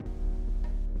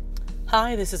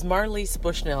Hi, this is Marlise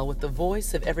Bushnell with the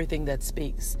voice of Everything That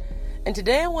Speaks. And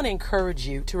today I want to encourage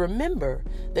you to remember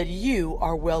that you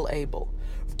are well able.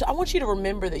 I want you to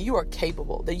remember that you are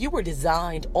capable, that you were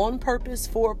designed on purpose,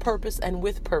 for a purpose, and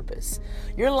with purpose.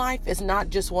 Your life is not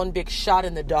just one big shot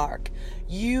in the dark.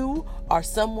 You are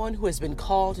someone who has been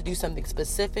called to do something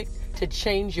specific to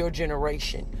change your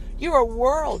generation. You're a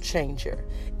world changer.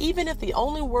 Even if the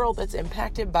only world that's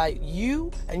impacted by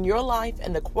you and your life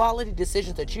and the quality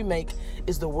decisions that you make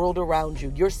is the world around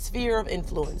you, your sphere of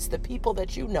influence, the people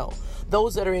that you know,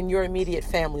 those that are in your immediate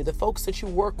family, the folks that you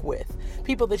work with,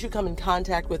 people that you come in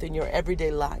contact with in your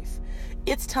everyday life.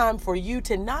 It's time for you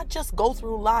to not just go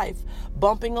through life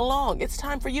bumping along. It's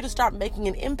time for you to start making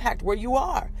an impact where you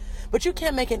are. But you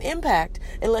can't make an impact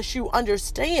unless you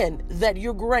understand that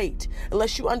you're great,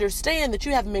 unless you understand that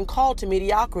you haven't been called to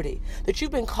mediocrity, that you've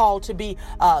been called to be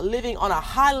living on a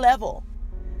high level.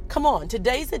 Come on,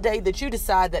 today's the day that you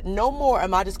decide that no more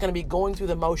am I just going to be going through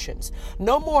the motions.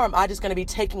 No more am I just going to be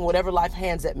taking whatever life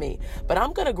hands at me. But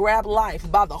I'm going to grab life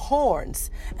by the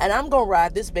horns and I'm going to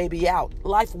ride this baby out.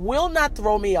 Life will not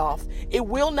throw me off. It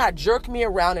will not jerk me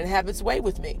around and have its way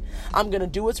with me. I'm going to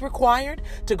do what's required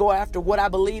to go after what I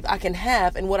believe I can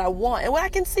have and what I want and what I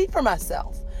can see for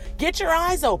myself. Get your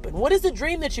eyes open. What is the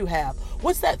dream that you have?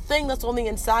 What's that thing that's on the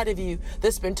inside of you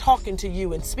that's been talking to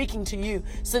you and speaking to you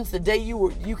since the day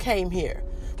you came here?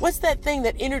 What's that thing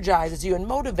that energizes you and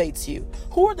motivates you?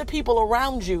 Who are the people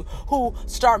around you who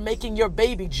start making your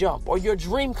baby jump or your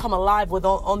dream come alive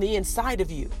on the inside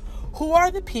of you? Who are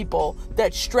the people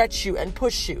that stretch you and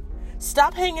push you?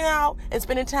 Stop hanging out and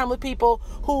spending time with people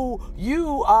who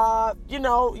you're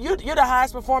the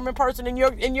highest performing person in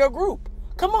your group.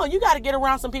 Come on, you got to get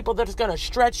around some people that are going to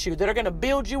stretch you, that are going to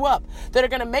build you up, that are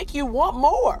going to make you want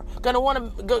more, going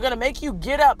to make you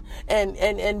get up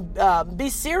and be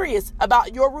serious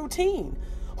about your routine.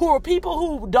 Who are people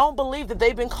who don't believe that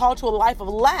they've been called to a life of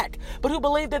lack, but who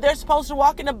believe that they're supposed to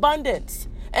walk in abundance,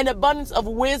 an abundance of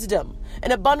wisdom,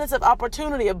 an abundance of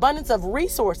opportunity, abundance of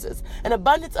resources, an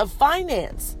abundance of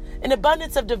finance, an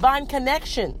abundance of divine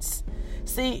connections.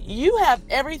 See, you have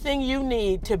everything you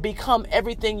need to become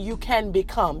everything you can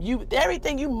become.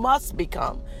 Everything you must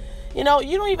become. You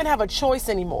don't even have a choice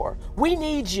anymore. We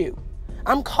need you.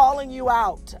 I'm calling you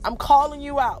out. I'm calling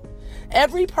you out.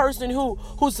 Every person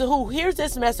who hears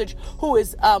this message, who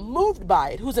is moved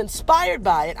by it, who's inspired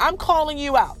by it, I'm calling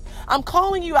you out. I'm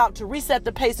calling you out to reset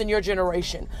the pace in your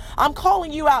generation. I'm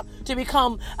calling you out to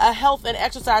become a health and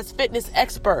exercise fitness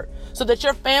expert so that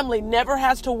your family never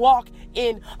has to walk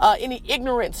in any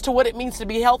ignorance to what it means to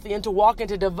be healthy and to walk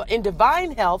in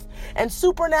divine health and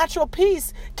supernatural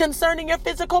peace concerning your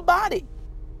physical body.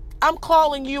 I'm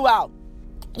calling you out.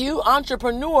 You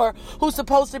entrepreneur who's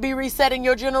supposed to be resetting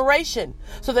your generation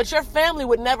so that your family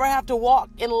would never have to walk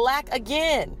in lack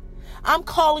again. I'm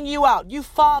calling you out. You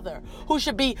father who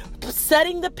should be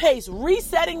setting the pace,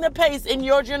 resetting the pace in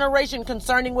your generation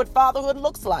concerning what fatherhood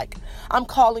looks like. I'm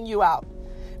calling you out.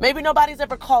 Maybe nobody's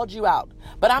ever called you out,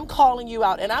 but I'm calling you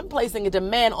out and I'm placing a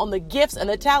demand on the gifts and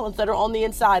the talents that are on the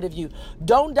inside of you.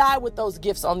 Don't die with those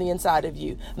gifts on the inside of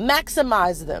you.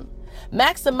 Maximize them.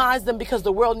 Maximize them because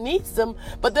the world needs them,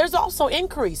 but there's also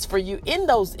increase for you in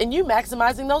you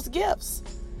maximizing those gifts.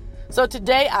 So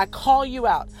today I call you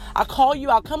out. I call you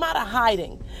out. Come out of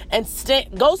hiding and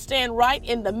go stand right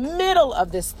in the middle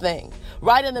of this thing,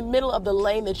 right in the middle of the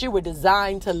lane that you were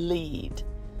designed to lead.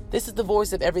 This is the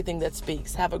voice of Everything That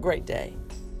Speaks. Have a great day.